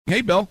Hey,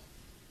 Bill.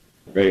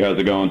 Hey, how's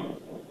it going?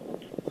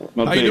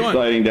 Must be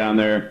exciting down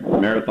there.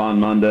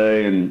 Marathon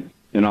Monday and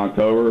in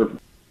October.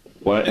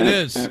 It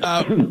is.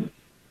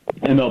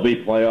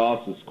 MLB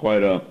playoffs is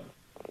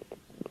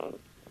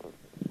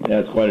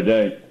it's quite a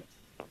day.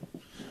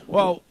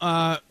 Well,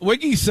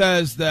 Wiggy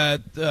says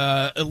that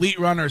elite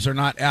runners are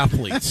not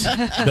athletes,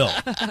 Bill.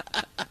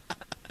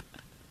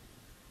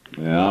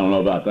 Yeah, I don't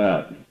know about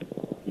that.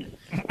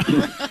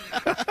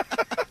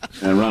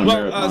 And run a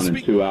marathon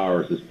in 2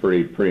 hours is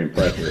pretty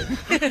impressive.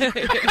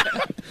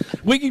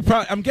 Wiggy,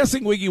 I'm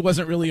guessing Wiggy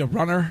wasn't really a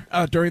runner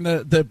during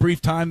the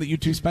brief time that you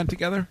two spent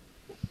together?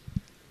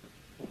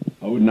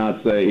 I would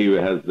not say he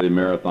has the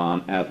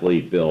marathon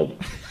athlete build.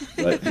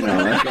 But,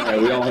 that's all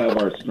right. We all have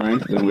our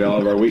strengths and we all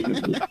have our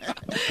weaknesses.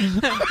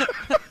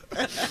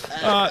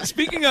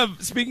 Speaking of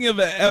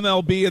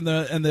MLB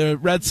and the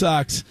Red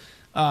Sox,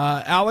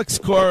 Alex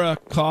Cora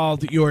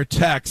called your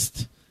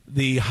text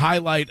the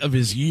highlight of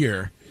his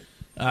year.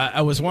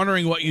 I was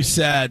wondering what you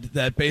said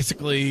that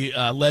basically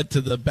led to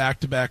the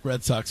back-to-back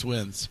Red Sox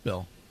wins,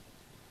 Bill.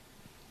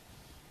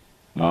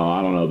 Oh,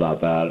 I don't know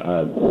about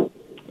that.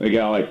 The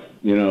Alex,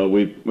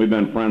 we've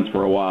been friends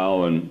for a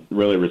while and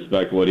really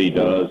respect what he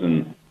does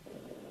and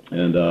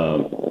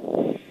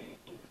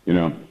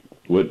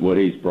what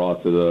he's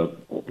brought to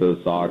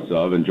the Sox.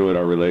 So I've enjoyed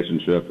our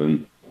relationship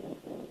and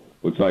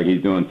looks like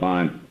he's doing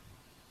fine.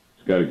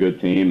 He's got a good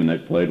team and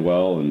they've played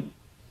well and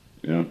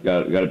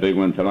got a big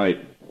win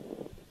tonight.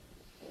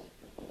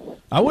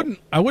 I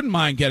wouldn't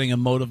mind getting a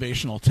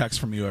motivational text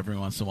from you every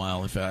once in a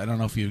while. If I don't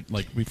know if you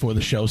like before the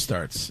show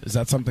starts. Is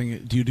that something?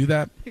 Do you do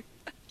that?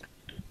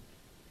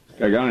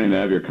 I don't even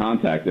have your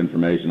contact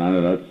information. I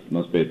know that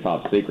must be a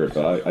top secret,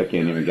 but I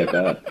can't even get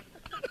that.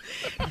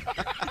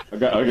 I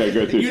got to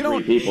go through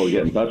 3 people to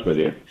get in touch with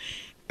you.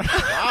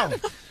 Wow,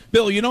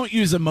 Bill, you don't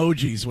use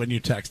emojis when you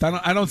text.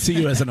 I don't see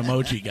you as an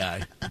emoji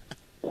guy.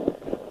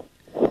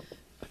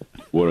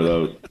 What are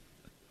those?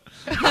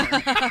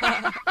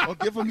 Well,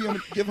 give him your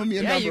number.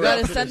 Yeah, you got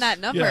to send that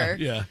number.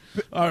 Yeah.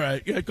 All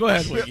right. Yeah, go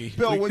ahead, Wiggy.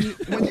 Bill, when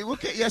you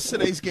look at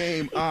yesterday's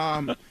game,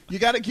 you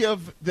got to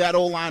give that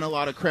O-line a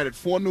lot of credit.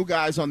 4 new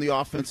guys on the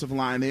offensive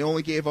line. They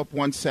only gave up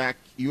 1 sack.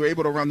 You were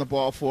able to run the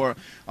ball for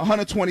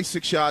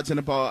 126 yards and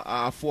about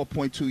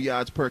 4.2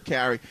 yards per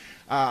carry.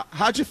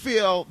 How'd you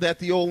feel that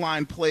the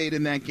O-line played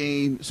in that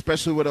game,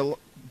 especially with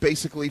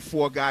basically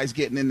 4 guys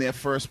getting in their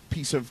first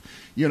piece of,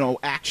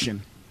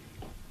 action?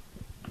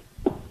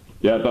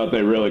 Yeah, I thought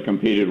they really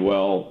competed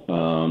well.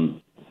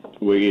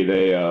 Wiggy,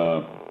 they,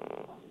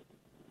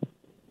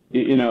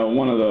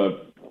 one of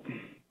the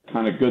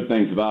kind of good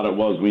things about it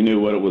was we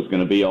knew what it was going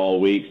to be all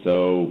week,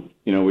 so,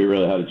 we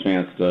really had a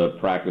chance to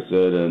practice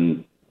it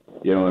and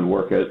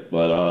work it.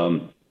 But,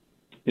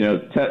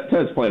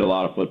 Ted's played a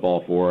lot of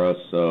football for us,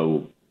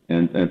 so,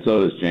 and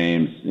so does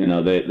James.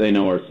 They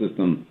know our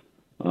system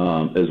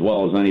as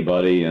well as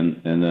anybody, and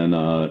then,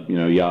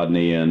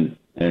 Yodny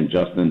and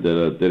Justin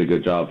did a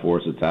good job for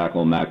us to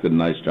tackle. Mac did a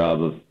nice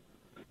job of,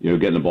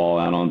 getting the ball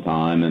out on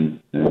time,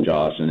 and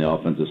Josh and the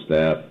offensive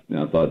staff,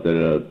 I thought did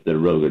a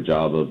really good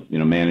job of,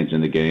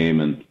 managing the game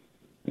and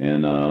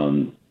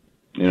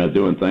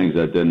doing things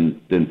that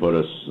didn't put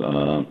us,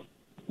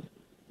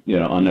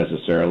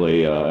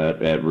 unnecessarily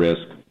at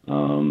risk.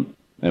 And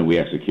we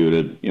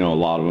executed, a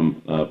lot of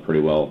them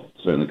pretty well.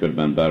 Certainly could have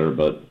been better,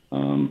 but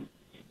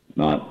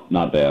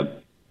not bad.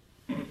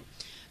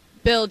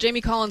 Bill, Jamie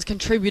Collins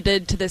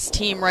contributed to this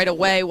team right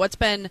away. What's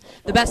been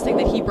the best thing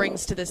that he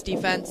brings to this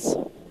defense?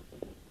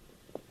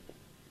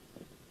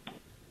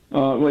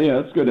 Well, yeah,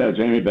 it's good to have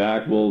Jamie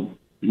back. We'll,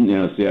 see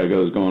how it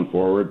goes going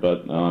forward.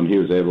 But he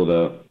was able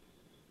to,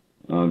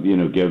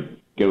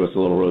 give us a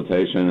little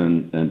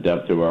rotation and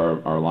depth to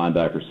our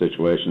linebacker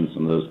situation.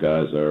 Some of those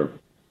guys are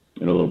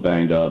a little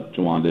banged up.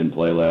 Juwan didn't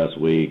play last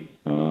week,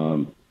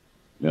 but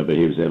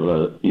he was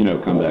able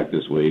to, come back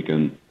this week.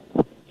 And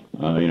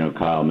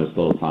Kyle missed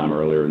a little time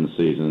earlier in the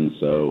season,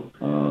 so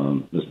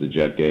missed the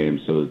Jet game.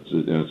 So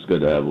it's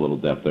good to have a little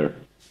depth there.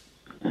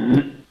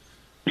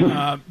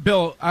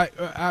 Bill,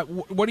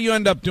 what do you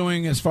end up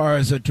doing as far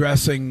as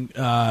addressing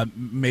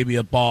maybe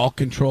a ball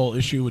control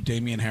issue with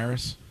Damian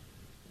Harris?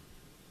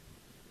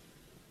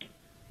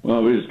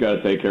 Well, we just got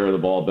to take care of the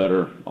ball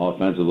better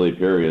offensively,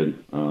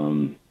 period.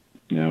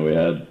 We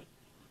had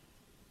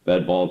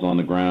bad balls on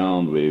the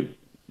ground. We've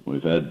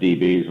had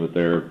DBs with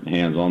their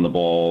hands on the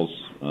balls.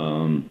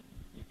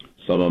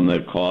 Some of them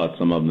they've caught,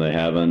 some of them they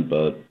haven't.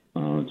 But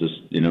just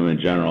in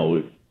general,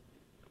 we've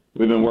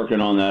been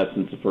working on that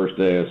since the first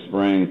day of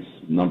spring.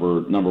 It's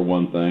number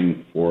one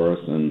thing for us,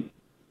 and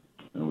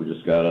we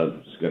just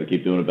gotta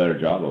keep doing a better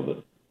job of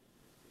it.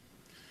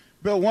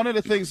 Bill, one of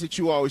the things that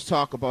you always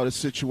talk about is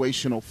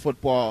situational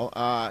football.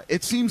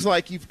 It seems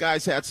like you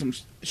guys had some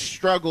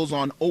struggles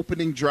on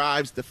opening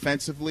drives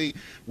defensively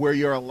where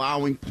you're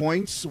allowing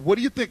points. What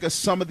do you think are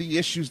some of the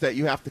issues that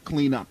you have to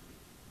clean up?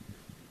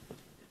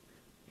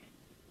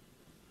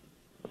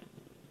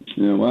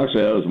 Well,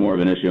 actually, that was more of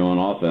an issue on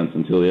offense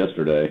until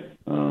yesterday.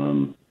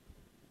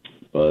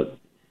 But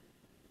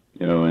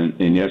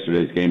in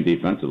yesterday's game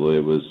defensively,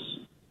 it was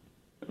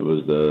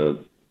the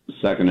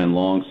second and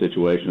long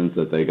situations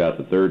that they got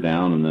the third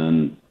down, and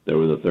then there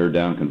was a third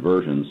down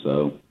conversion.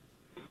 So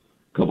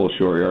a couple of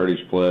short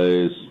yardage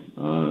plays.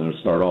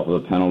 Start off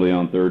with a penalty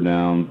on third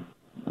down.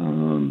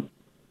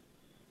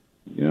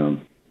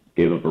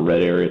 Gave up a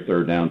red area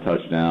third down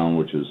touchdown,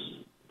 which is,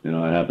 it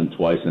happened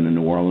twice in the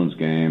New Orleans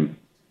game.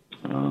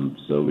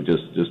 So we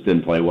just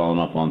didn't play well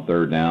enough on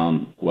third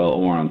down,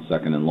 or on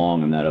second and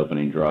long in that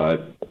opening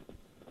drive.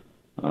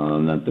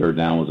 And then third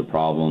down was a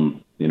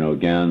problem,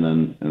 again.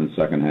 Then in the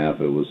second half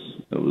it was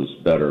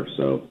better.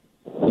 So,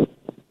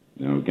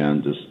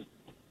 again, just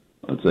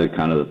I'd say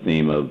kind of the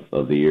theme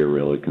of the year,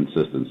 really,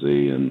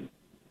 consistency and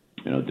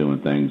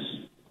doing things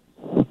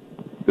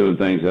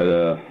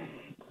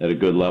at a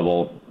good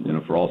level,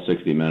 for all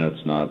 60 minutes,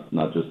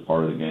 not just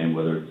part of the game,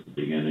 whether it's the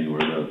beginning or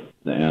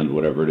the end,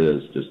 whatever it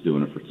is, just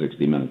doing it for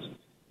 60 minutes.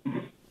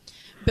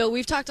 Bill,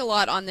 we've talked a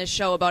lot on this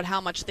show about how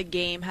much the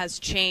game has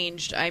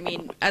changed. I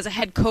mean, as a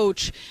head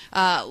coach,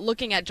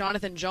 looking at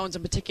Jonathan Jones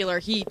in particular,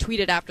 he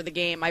tweeted after the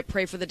game, "I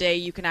pray for the day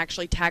you can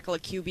actually tackle a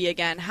QB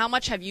again." How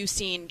much have you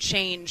seen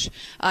change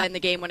in the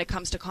game when it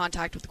comes to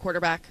contact with the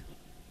quarterback?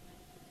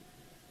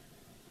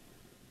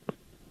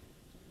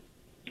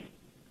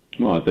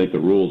 Well, I think the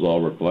rules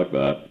all reflect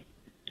that.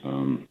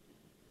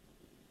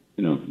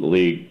 The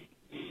league,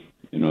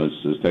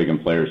 is taking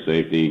player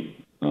safety,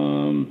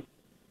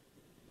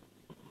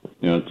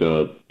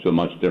 to a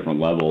much different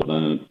level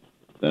than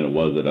it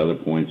was at other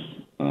points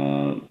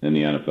in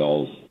the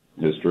NFL's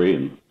history,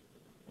 and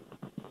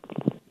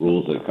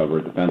rules that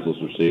cover defenseless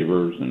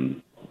receivers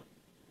and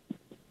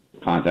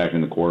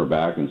contacting the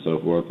quarterback and so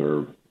forth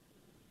are,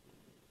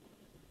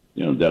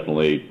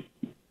 definitely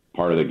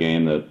part of the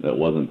game that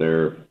wasn't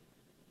there,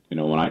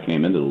 when I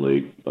came into the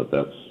league. But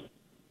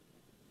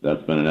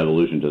that's been an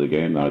evolution to the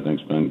game that I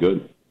think's been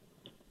good.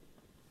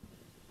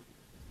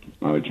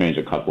 We changed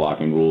the cut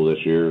blocking rule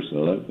this year,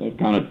 so they've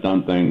kind of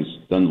done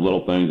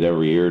little things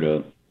every year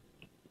to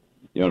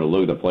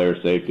look at the player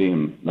safety,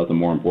 and nothing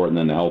more important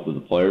than the health of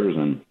the players,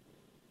 and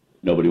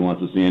nobody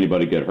wants to see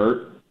anybody get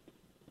hurt.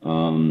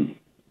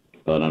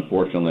 But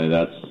unfortunately,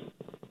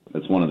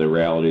 that's one of the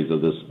realities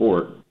of this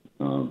sport.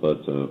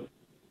 But to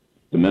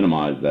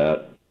minimize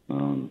that,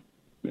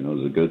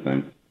 is a good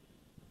thing.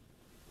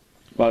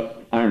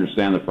 But I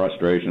understand the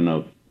frustration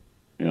of,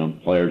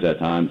 players at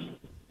times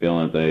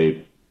feeling that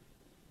they,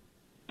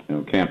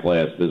 can't play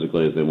as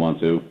physically as they want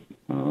to.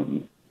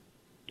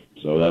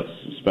 So that's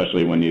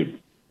especially when you've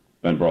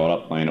been brought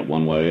up playing it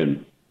one way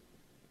and,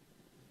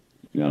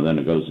 then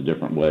it goes a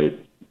different way.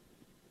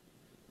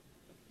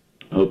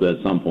 I hope that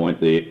at some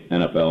point the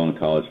NFL and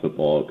college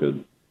football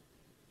could,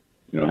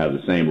 have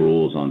the same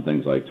rules on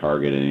things like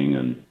targeting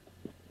and,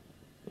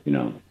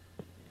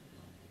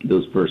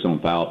 those personal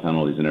foul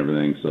penalties and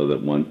everything, so that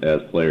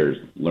as players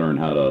learn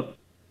how to,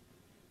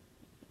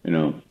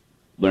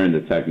 learn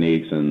the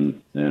techniques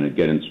and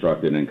get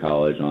instructed in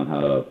college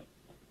on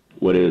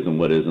what is and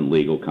what isn't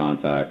legal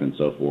contact and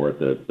so forth,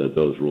 that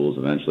those rules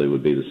eventually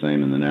would be the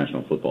same in the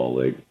National Football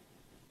League.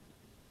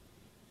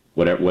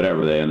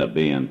 Whatever they end up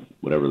being,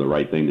 whatever the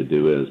right thing to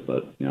do is,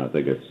 but I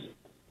think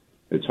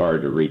it's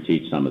hard to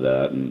reteach some of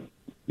that, and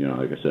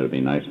like I said, it'd be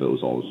nice if it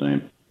was all the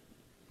same.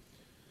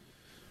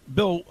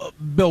 Bill,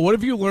 what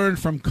have you learned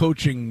from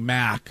coaching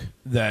Mac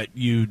that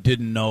you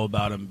didn't know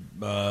about him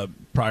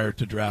prior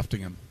to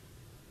drafting him?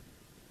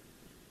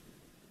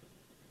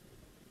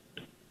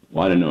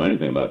 Well, I didn't know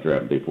anything about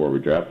drafting before we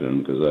drafted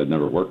him because I'd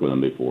never worked with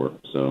him before.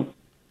 So,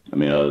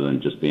 other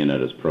than just being at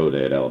his pro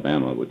day at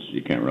Alabama, which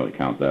you can't really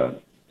count that.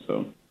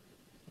 So,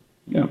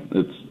 yeah,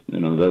 it's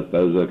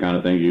those are the kind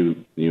of things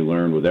you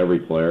learn with every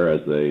player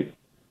as they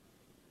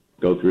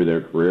go through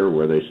their career,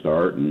 where they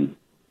start and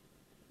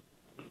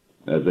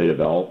as they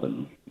develop,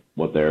 and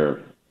what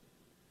their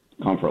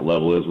comfort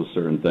level is with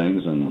certain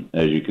things. And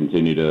as you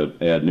continue to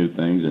add new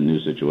things and new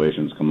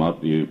situations come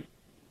up, you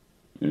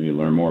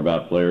learn more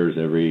about players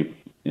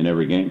in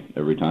every game,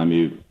 every time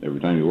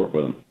you work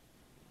with them.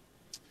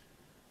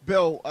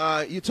 Bill,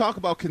 you talk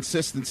about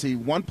consistency.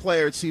 One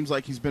player, it seems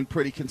like he's been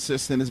pretty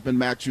consistent, has been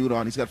Matt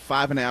Judon. He's got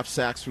 5.5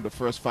 sacks through the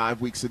first 5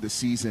 weeks of the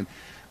season.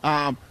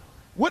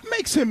 What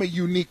makes him a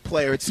unique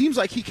player? It seems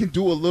like he can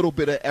do a little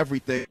bit of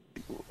everything.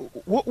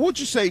 What would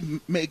you say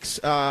makes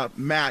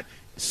Matt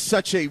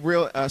such a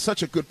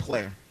good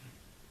player?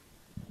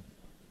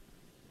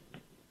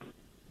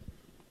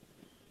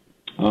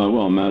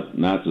 Well,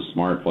 Matt's a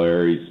smart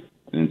player. He's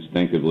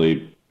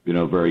instinctively,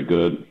 very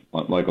good,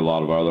 like a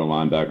lot of our other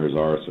linebackers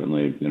are.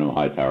 Certainly,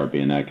 Hightower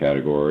being that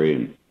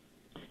category,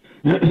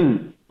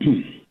 and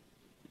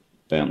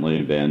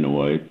Bentley, Van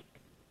Noy.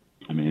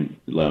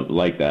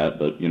 Like that,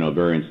 but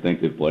very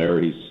instinctive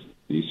player. He's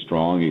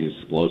strong. He's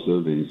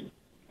explosive. He's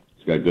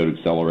got good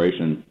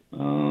acceleration.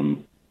 So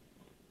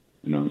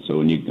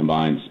when you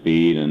combine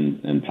speed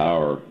and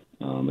power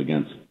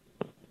against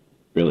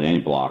really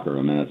any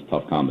blocker, that's a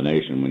tough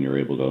combination when you're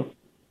able to,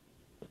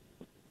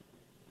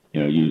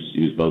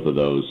 use both of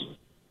those,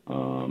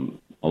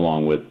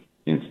 along with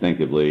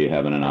instinctively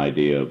having an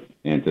idea of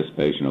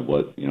anticipation of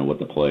what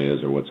the play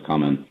is or what's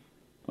coming,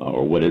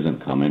 or what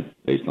isn't coming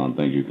based on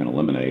things you can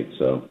eliminate.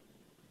 So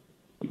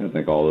I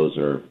think all those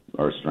are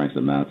strengths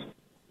of Matt's.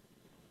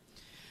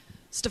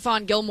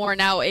 Stephon Gilmore,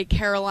 now a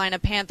Carolina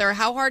Panther.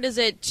 How hard is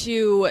it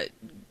to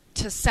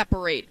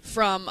separate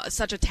from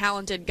such a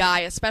talented guy,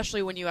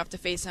 especially when you have to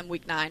face him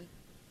Week 9?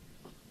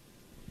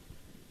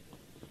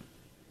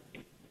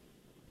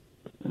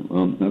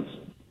 Well,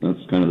 that's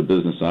kind of the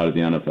business side of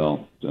the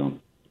NFL. So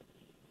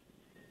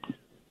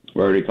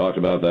we already talked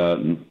about that,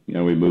 and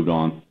we moved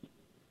on.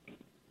 I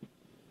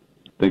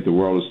think the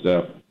world of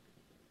Steph.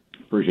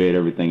 Appreciate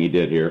everything he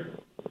did here.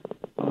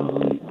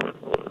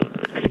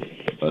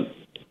 But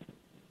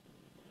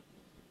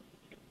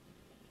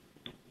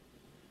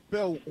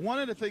Bill, one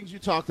of the things you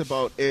talked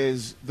about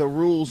is the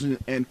rules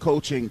and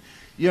coaching.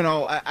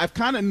 I've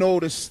kind of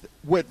noticed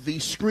with the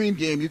screen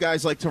game, you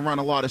guys like to run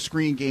a lot of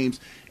screen games,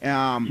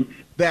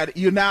 that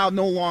you're now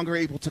no longer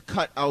able to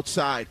cut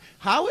outside.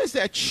 How has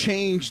that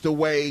changed the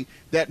way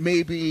that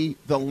maybe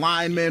the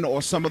linemen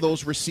or some of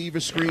those receiver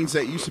screens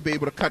that used to be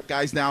able to cut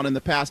guys down in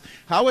the past,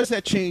 how has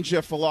that changed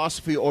your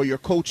philosophy or your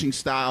coaching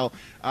style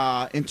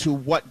into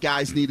what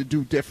guys need to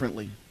do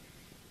differently?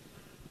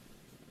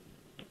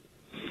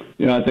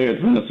 I think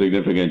it's been a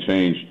significant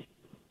change,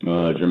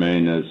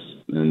 Jermaine. As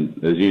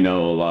you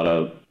know, a lot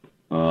of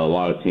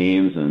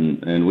teams,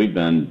 and we've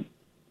done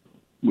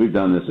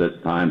this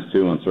at times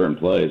too on certain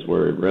plays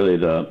where really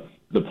the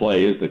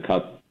play is to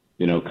cut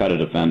a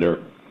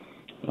defender,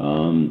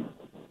 and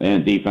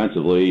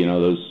defensively,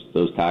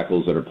 those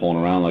tackles that are pulling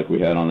around like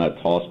we had on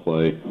that toss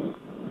play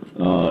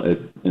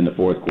in the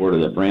fourth quarter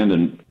that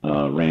Brandon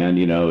ran.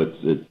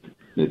 It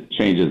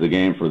changes the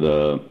game for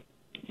the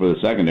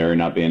secondary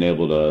not being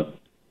able to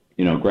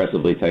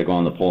aggressively take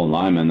on the pulling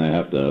linemen. They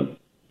have to,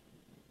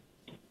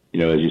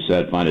 as you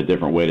said, find a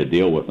different way to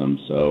deal with them.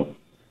 So,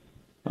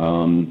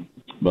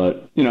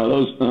 but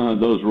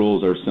those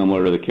rules are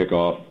similar to the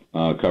kickoff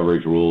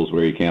coverage rules,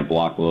 where you can't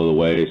block below the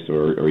waist,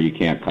 or you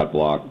can't cut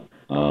block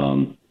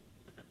on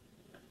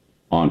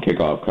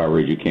kickoff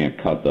coverage. You can't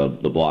cut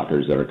the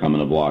blockers that are coming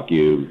to block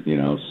you.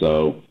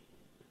 So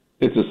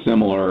it's a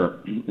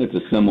similar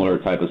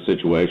type of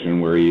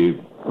situation where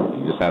you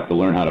just have to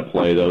learn how to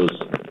play those.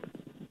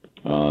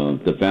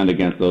 Defend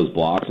against those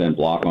blocks and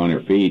block on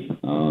your feet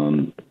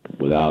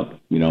without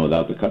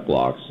the cut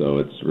blocks. So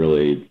it's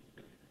really,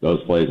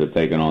 those plays have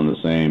taken on the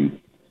same,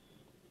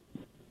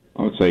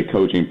 I would say,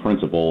 coaching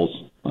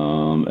principles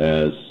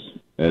as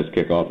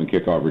kickoff and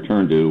kickoff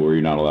return do, where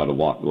you're not allowed to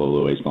block below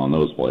the waist on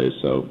those plays.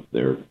 So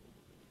they're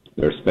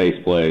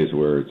space plays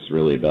where it's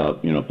really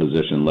about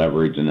position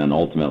leverage, and then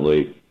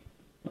ultimately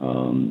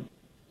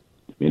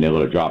being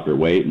able to drop your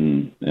weight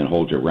and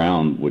hold your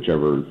ground,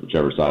 whichever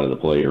side of the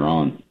play you're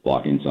on,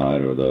 blocking side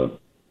or the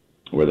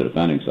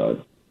defending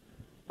side.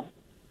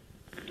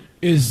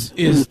 Is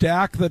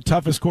Dak the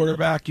toughest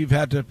quarterback you've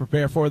had to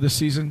prepare for this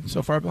season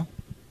so far, Bill?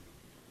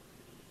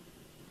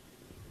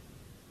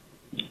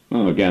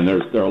 Well, again,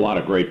 there are a lot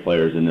of great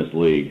players in this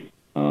league,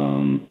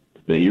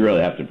 but you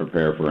really have to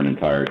prepare for an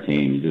entire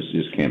team. You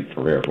just can't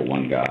prepare for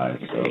one guy.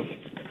 So,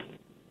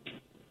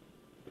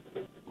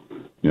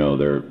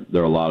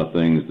 there are a lot of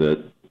things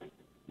that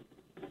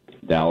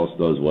Dallas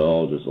does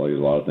well, just like there's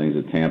a lot of things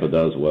that Tampa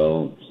does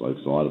well, just like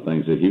there's a lot of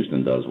things that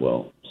Houston does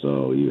well.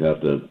 So you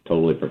have to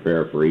totally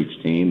prepare for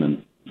each team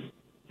and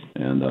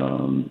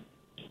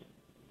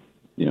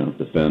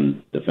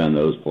defend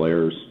those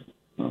players,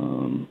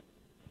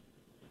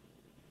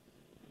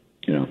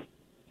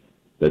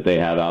 that they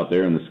have out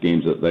there and the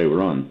schemes that they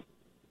run.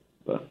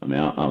 But I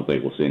don't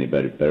think we'll see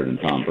anybody better than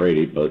Tom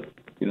Brady. But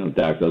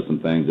Dak does some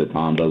things that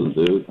Tom doesn't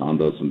do. Tom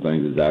does some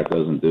things that Dak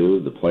doesn't do.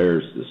 The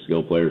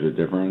skill players are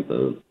different.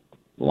 The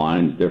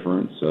line's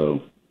different.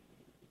 So,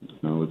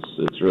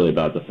 it's really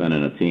about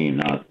defending a team,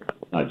 not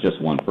just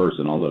one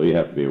person. Although you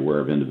have to be aware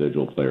of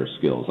individual player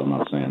skills. I'm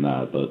not saying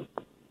that, but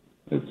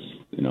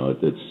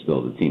it's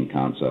still the team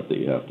concept that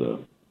you have to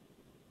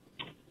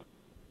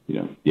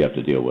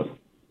deal with.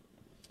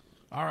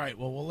 All right.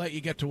 Well, we'll let you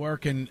get to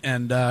work and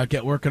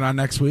get working on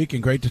next week.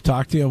 And great to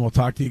talk to you. And we'll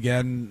talk to you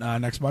again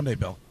next Monday,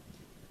 Bill.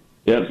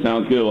 Yep,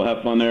 sounds good. We'll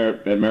have fun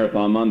there at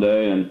Marathon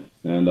Monday, and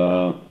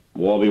we'll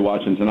all be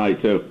watching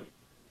tonight too.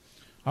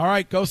 All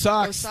right, go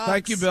Sox. Go Sox.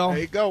 Thank you, Bill. There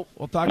you go.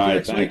 We'll talk to you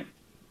next week.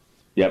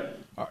 Yep.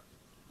 All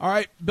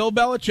right, Bill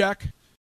Belichick.